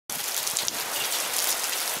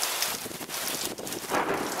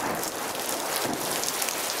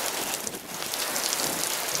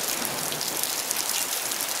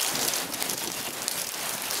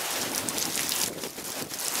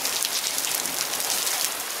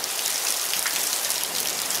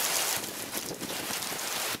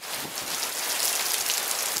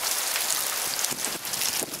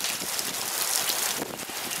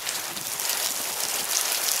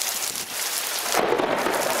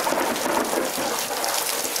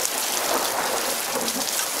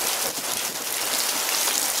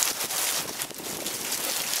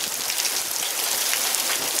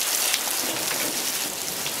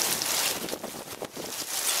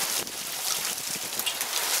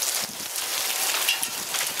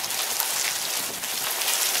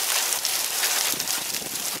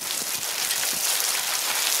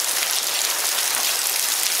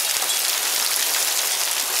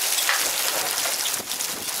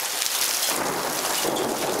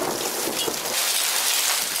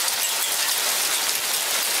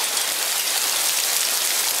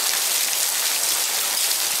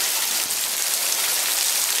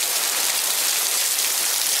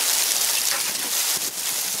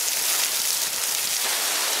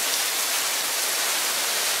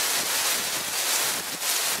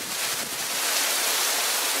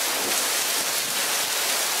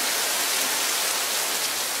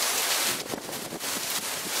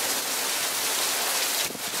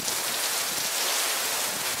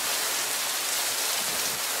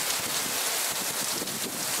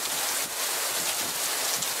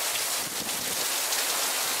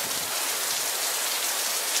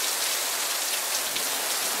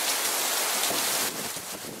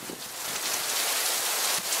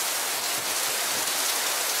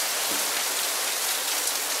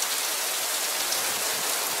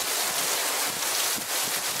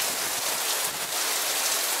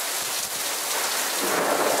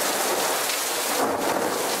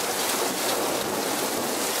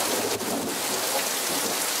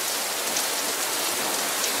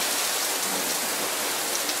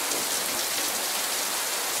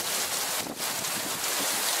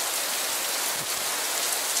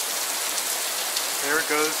There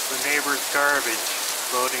goes the neighbor's garbage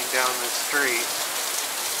floating down the street.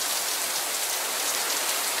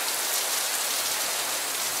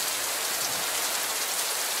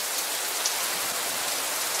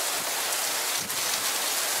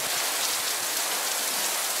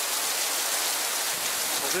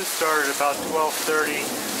 Well, this started about 12:30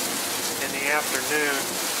 in the afternoon,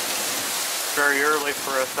 very early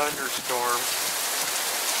for a thunderstorm.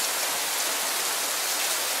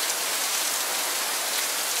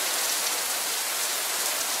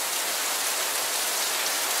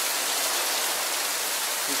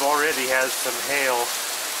 We've already had some hail.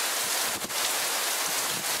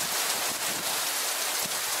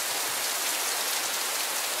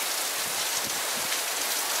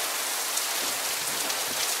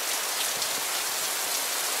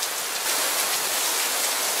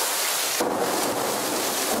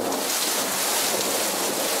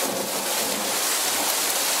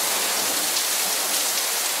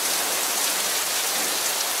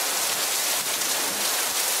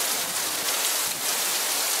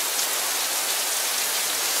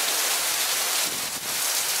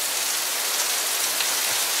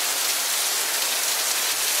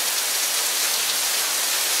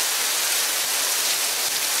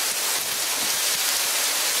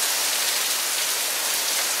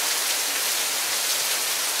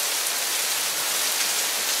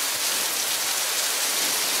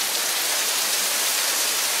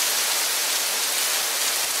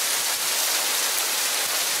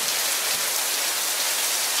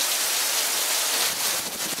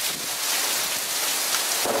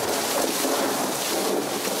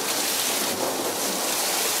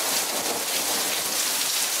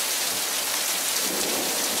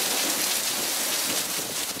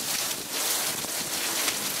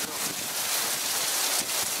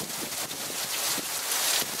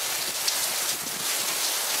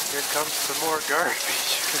 Here comes some more garbage.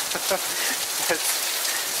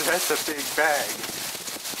 that's a big bag.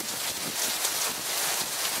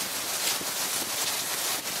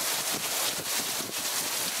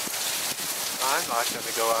 I'm not going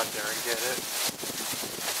to go out there and get it.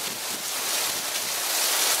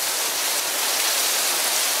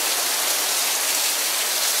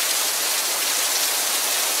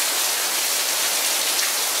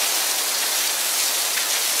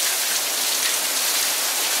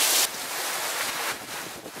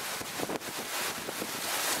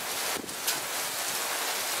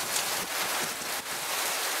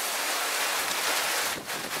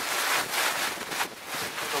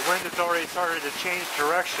 The wind has already started to change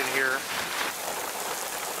direction here.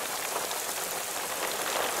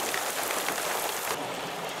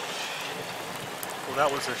 Well,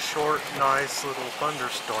 that was a short, nice little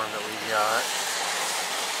thunderstorm that we got.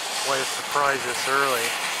 Way to surprise us early.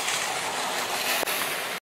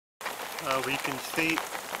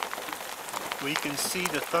 We can see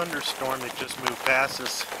the thunderstorm that just moved past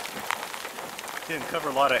us. Didn't cover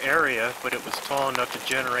a lot of area, but it was tall enough to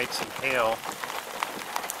generate some hail.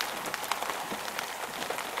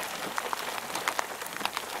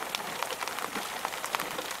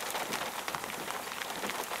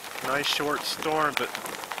 Nice short storm, but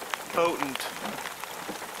potent.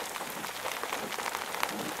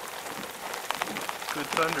 Good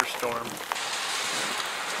thunderstorm.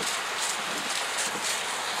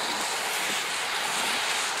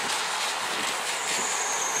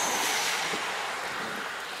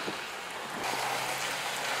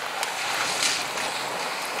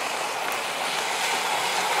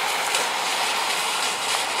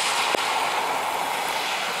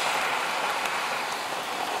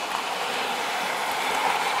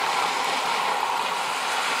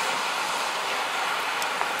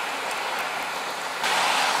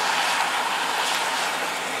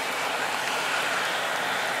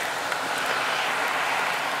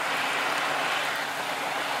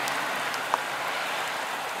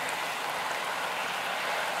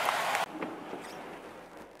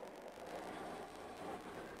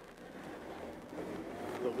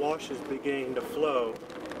 The wash is beginning to flow.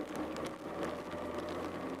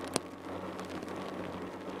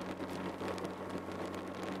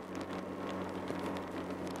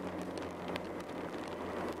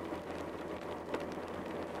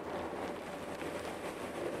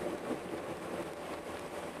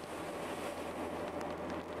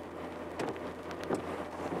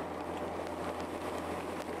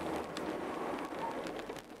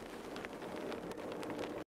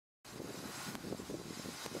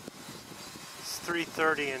 It's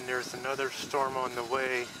 3:30 and there's another storm on the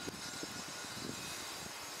way.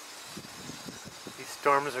 These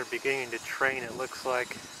storms are beginning to train, it looks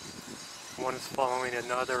like. One is following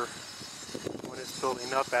another. One is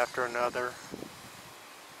building up after another.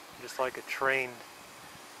 just like a train.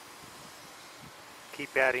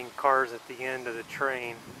 Keep adding cars at the end of the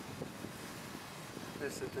train.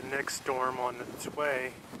 This is the next storm on its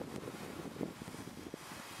way.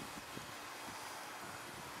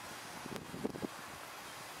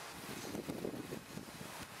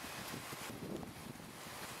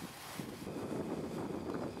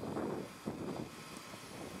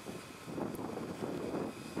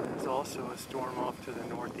 There's also a storm off to the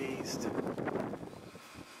northeast,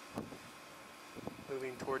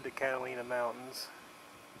 moving toward the Catalina Mountains.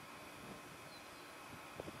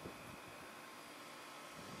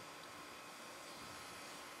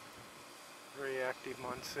 Very active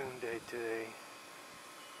monsoon day today.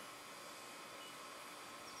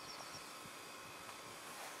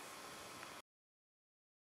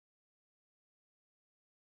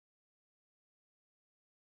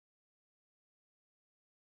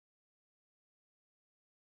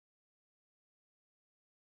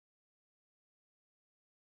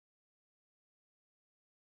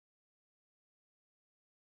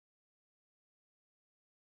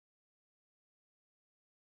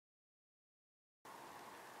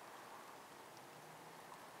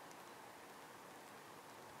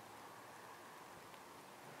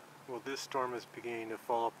 Well, this storm is beginning to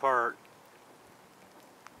fall apart.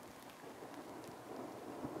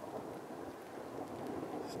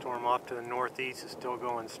 The storm off to the northeast is still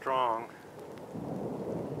going strong.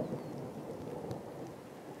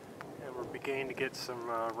 And we're beginning to get some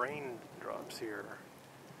raindrops here.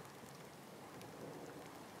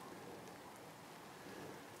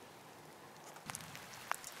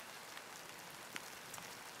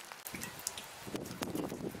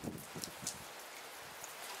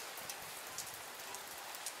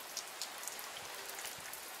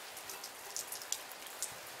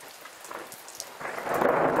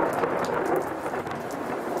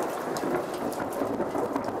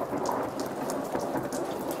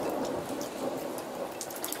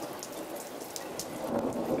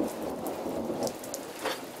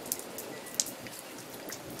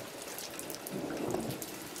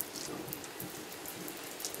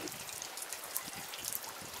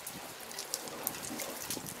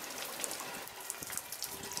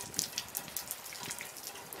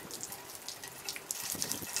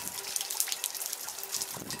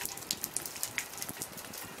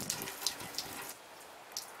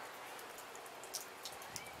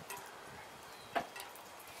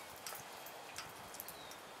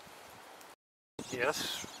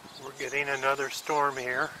 Yes, we're getting another storm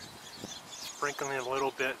here, sprinkling a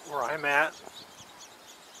little bit where I'm at.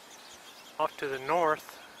 Off to the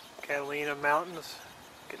north, Catalina Mountains,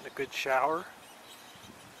 getting a good shower.